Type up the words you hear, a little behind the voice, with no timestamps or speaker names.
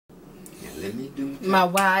do my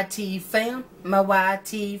YT fam, my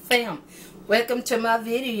YT fam. Welcome to my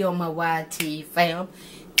video, my YT fam.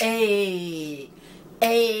 Hey,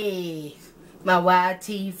 hey, my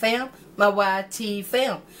YT fam, my YT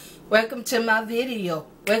fam. Welcome to my video.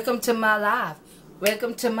 Welcome to my live.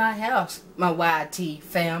 Welcome to my house, my YT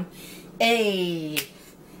fam. Hey,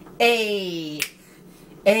 hey,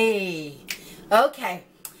 hey. Okay,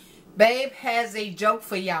 babe has a joke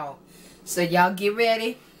for y'all. So y'all get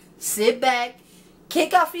ready, sit back,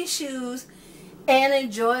 kick off your shoes, and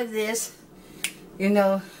enjoy this, you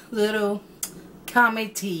know, little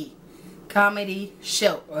comedy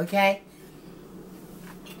show, okay?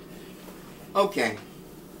 Okay.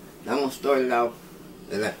 I'm going to start it off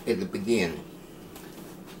at the beginning.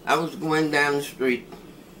 I was going down the street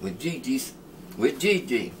with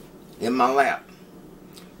Gigi in my lap,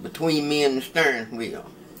 between me and the steering wheel.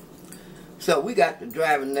 So we got to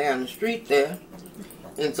driving down the street there,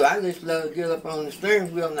 and so I just let her get up on the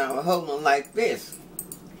steering wheel, and I was holding her like this.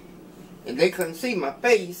 And they couldn't see my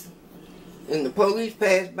face, and the police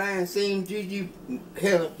passed by and seen Gigi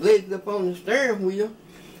had her legs up on the steering wheel,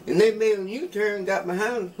 and they made a U-turn and got behind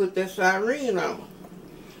her and put that siren on her.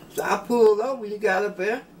 So I pulled over, he got up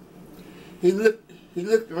there, he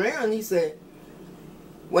looked around, and he said,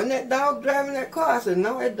 "Wasn't that dog driving that car?" I said,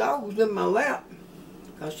 "No, that dog was in my lap.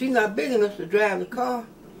 Cause she's not big enough to drive the car."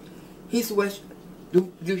 He said, "Well,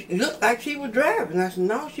 it looked like she was driving." I said,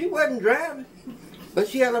 "No, she wasn't driving. But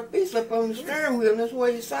she had her face up on the steering wheel, and that's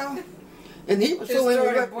what you saw." And he was so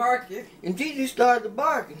interrupted. Barking. And Gigi started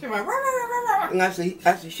barking. She went, "Rah, rah, rah, rah." And I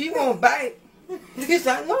said, "She won't bite." He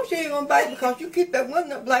said, "I know she ain't gonna bite because you keep that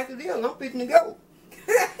one up like it is. I'm fitting to go."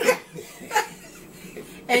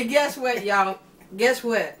 And guess what, y'all? Guess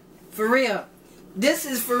what? For real. This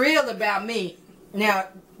is for real about me. Now,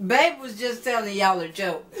 babe was just telling y'all a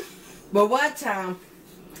joke. But one time,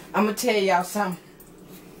 I'm going to tell y'all something.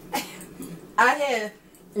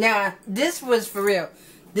 Now, this was for real.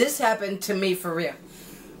 This happened to me for real.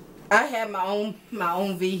 I had my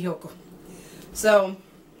own vehicle. So,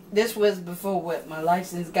 this was before what? My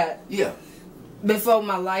license got? Yeah. Before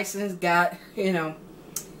my license got, you know,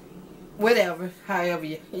 whatever, however.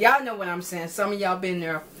 Y'all know what I'm saying. Some of y'all been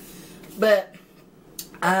there. But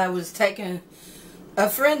I was taking a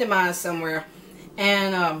friend of mine somewhere,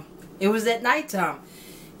 and it was at nighttime.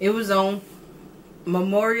 It was on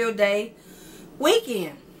Memorial Day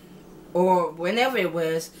weekend, or whenever it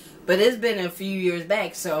was, but it's been a few years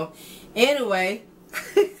back. So anyway,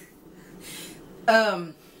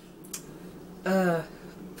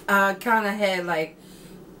 I kind of had like,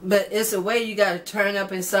 but it's a way you got to turn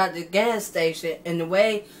up inside the gas station, and the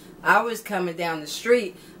way I was coming down the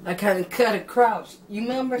street, I kind of cut across. You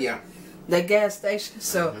remember? Yeah. The gas station.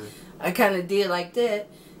 So I kind of did like that,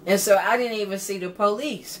 and so I didn't even see the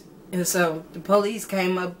police. And so the police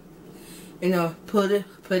came up, you know, put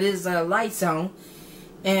his lights on,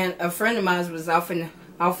 and a friend of mine was off in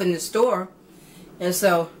the store, and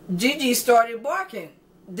so Gigi started barking.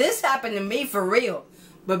 This happened to me for real,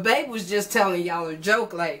 but babe was just telling y'all a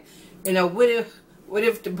joke, like, you know, what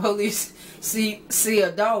if the police see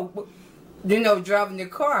a dog, you know, driving the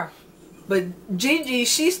car. But Gigi,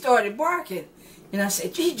 she started barking. And I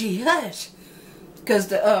said, "Gigi, hush." Because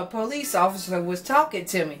the police officer was talking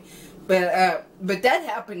to me. But that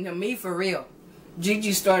happened to me for real.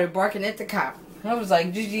 Gigi started barking at the cop. I was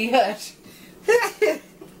like, "Gigi, hush."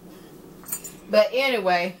 But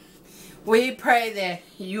anyway, we pray that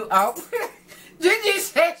you all... Gigi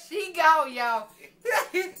said she gone, y'all.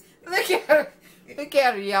 Look at her. Look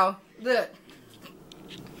at her, y'all. Look.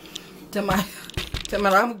 Tell me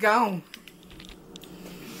I'm gone.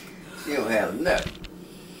 She don't have enough.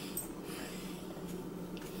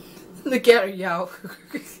 Look at her, y'all.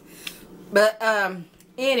 But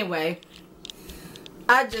anyway,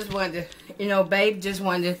 I just wanted to, you know, babe just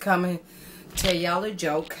wanted to come and tell y'all a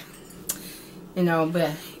joke. You know,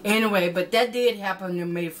 but anyway, but that did happen to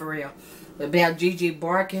me for real. About Gigi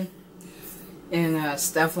barking and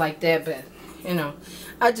stuff like that. But, you know,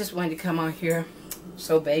 I just wanted to come on here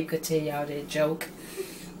so babe could tell y'all that joke.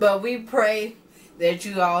 But we pray that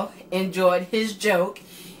you all enjoyed his joke,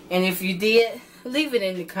 and if you did, leave it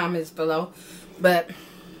in the comments below. But,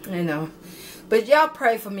 you know, but y'all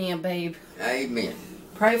pray for me and babe. Amen.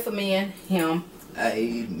 Pray for me and him.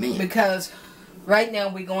 Amen. Because right now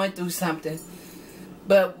we're going through something,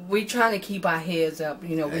 but we trying to keep our heads up.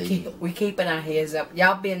 You know, we keeping our heads up.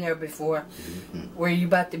 Y'all been there before, where you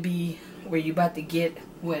about to get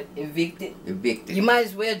what, evicted? Evicted. You might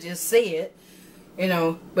as well just say it. You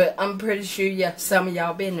know, but I'm pretty sure some of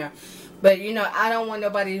y'all been there. But, you know, I don't want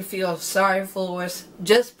nobody to feel sorry for us.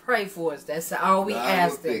 Just pray for us. That's all we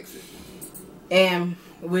ask. and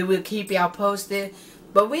we will keep y'all posted.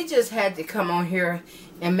 But we just had to come on here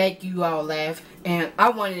and make you all laugh, and I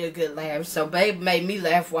wanted a good laugh, so babe made me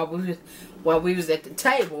laugh while we was at the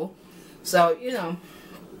table. So you know,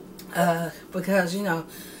 because you know,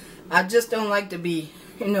 I just don't like to be,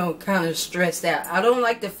 you know, kind of stressed out. I don't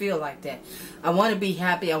like to feel like that. I want to be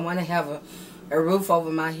happy. I want to have a roof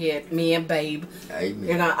over my head, me and babe. Amen.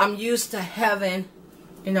 You know, I'm used to having,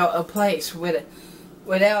 you know, a place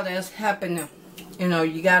without us happening. You know,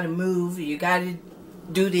 you got to move, you got to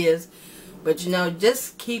do this. But, you know,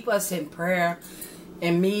 just keep us in prayer.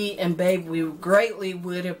 And me and babe, we greatly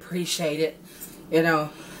would appreciate it. You know,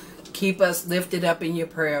 keep us lifted up in your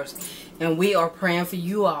prayers. And we are praying for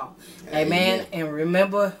you all. Amen. And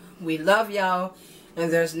remember, we love y'all.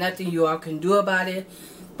 And there's nothing you all can do about it.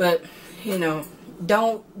 But, you know,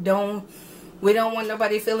 we don't want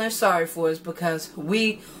nobody feeling sorry for us, because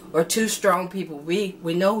we are two strong people. We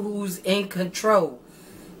know who's in control.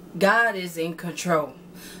 God is in control.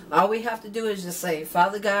 All we have to do is just say,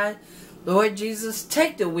 Father God, Lord Jesus,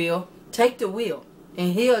 take the wheel. Take the wheel.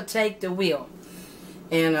 And He'll take the wheel.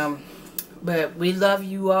 And, but we love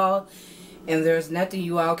you all. And there's nothing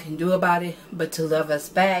you all can do about it but to love us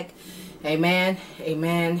back. Amen.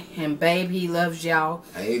 Amen. And babe, he loves y'all.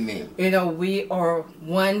 Amen. You know, we are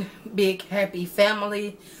one big happy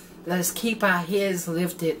family. Let's keep our heads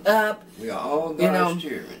lifted up. We are all God's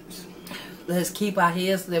children. Let's keep our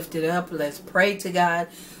heads lifted up. Let's pray to God.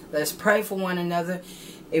 Let's pray for one another.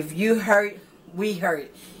 If you hurt, we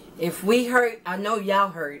hurt. If we hurt, I know y'all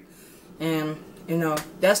hurt. And, you know,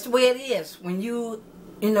 that's the way it is. When you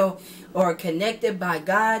know, are connected by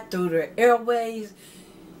God through the airways,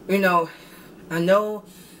 you know, I know,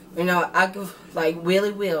 you know, I go like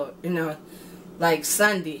Willie Will, you know, like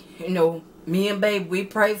Sunday, you know, me and babe, we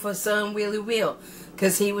prayed for son Willie Will,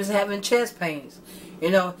 because he was having chest pains, you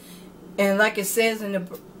know. And like it says in the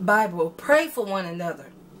Bible, pray for one another.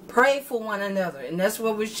 Pray for one another. And that's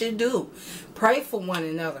what we should do. Pray for one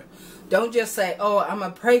another. Don't just say, oh, I'm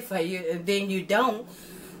going to pray for you, and then you don't.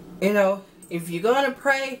 You know, if you're going to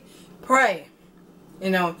pray, pray. You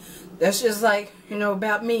know, that's just like, you know,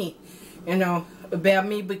 about me. You know, about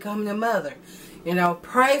me becoming a mother. You know,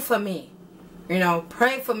 pray for me. You know,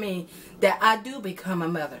 pray for me that I do become a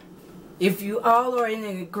mother. If you all are in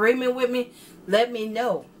agreement with me, let me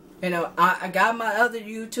know. You know, I got my other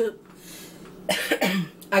YouTube.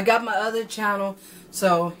 I got my other channel.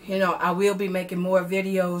 So, you know, I will be making more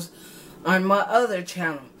videos on my other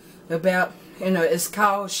channel about, you know, it's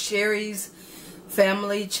called Sherry's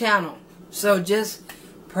Family Channel. So just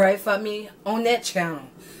pray for me on that channel.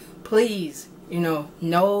 Please, you know,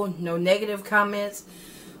 no negative comments.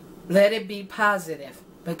 Let it be positive,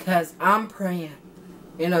 because I'm praying.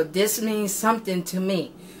 You know, this means something to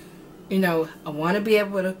me. You know, I want to be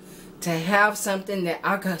able to have something that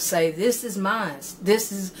I can say, this is mine.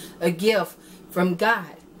 This is a gift from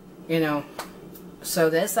God. You know, so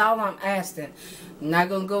that's all I'm asking. I'm not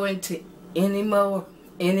going to go into any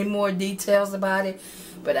more details about it,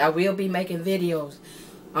 but I will be making videos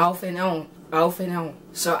off and on,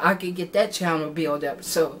 so I can get that channel built up.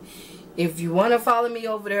 So if you want to follow me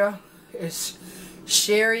over there, it's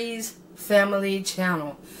Sherry's Family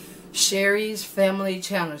Channel. Sherry's Family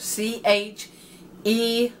Channel. CHERRIE''S.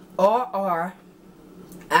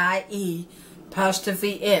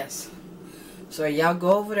 So y'all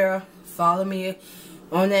go over there, follow me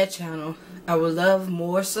on that channel. I would love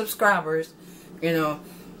more subscribers. You know,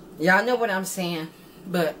 y'all know what I'm saying.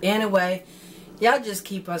 But anyway, y'all just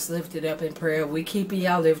keep us lifted up in prayer. We keeping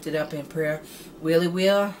y'all lifted up in prayer. Willie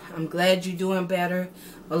Will, I'm glad you're doing better,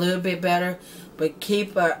 a little bit better. But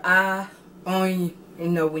keep an eye on, you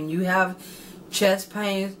know, when you have chest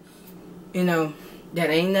pains, you know, that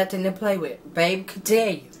ain't nothing to play with. Babe could tell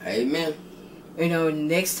you. Amen. You know,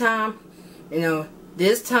 next time, you know,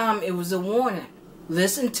 this time it was a warning.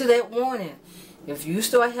 Listen to that warning. If you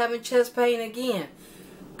start having chest pain again,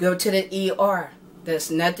 go to the ER. That's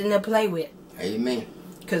nothing to play with. Amen.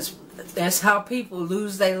 Because that's how people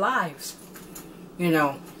lose their lives. You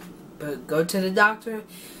know, but go to the doctor.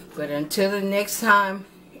 But until the next time,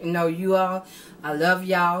 you know, you all, I love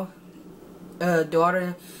y'all.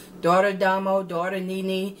 Daughter Damo, daughter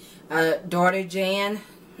Nene, daughter Jan.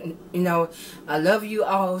 You know, I love you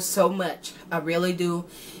all so much. I really do.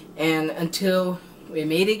 And until we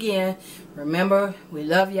meet again, remember, we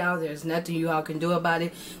love y'all. There's nothing you all can do about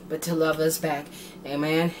it but to love us back.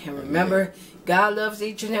 Amen. And remember, God loves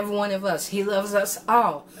each and every one of us. He loves us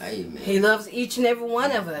all. Amen. He loves each and every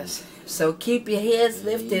one of us. So keep your heads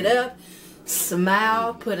lifted up.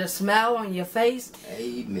 Smile. Put a smile on your face.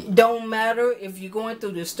 Amen. Don't matter if you're going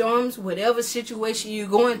through the storms, whatever situation you're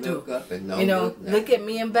going Look through. up and don't You know, look down. look at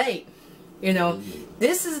me and Babe. You know, Amen.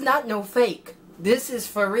 this is not no fake. This is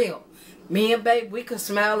for real. Me and Babe, we could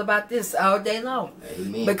smile about this all day long.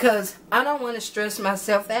 Amen. Because I don't want to stress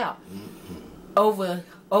myself out over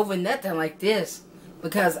nothing like this.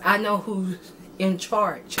 Because I know who's in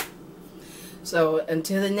charge. So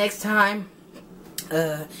until the next time,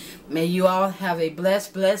 may you all have a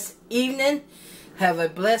blessed evening. Have a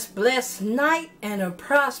blessed night and a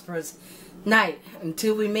prosperous night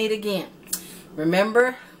until we meet again.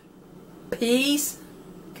 Remember, peace.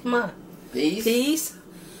 Come on. Peace.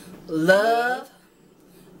 Love,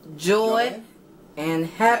 joy, and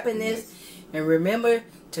happiness. And remember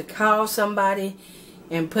to call somebody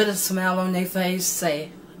and put a smile on their face.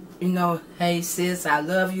 Say, you know, hey sis, I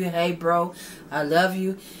love you. Hey bro, I love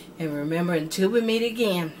you. And remember, until we meet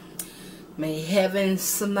again, may heaven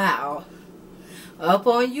smile up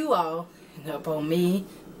on you all and up on me,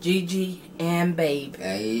 Gigi, and Babe.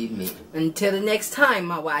 Amen. Until the next time,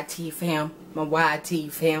 my YT fam. My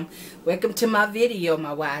YT fam. Welcome to my video,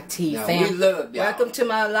 my YT Now, fam. we love y'all. Welcome to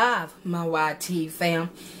my live, my YT fam.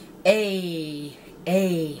 Hey.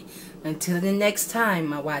 Until the next time,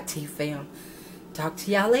 my YT fam. Talk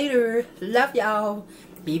to y'all later. Love y'all.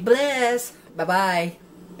 Be blessed. Bye-bye.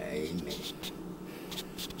 Amen.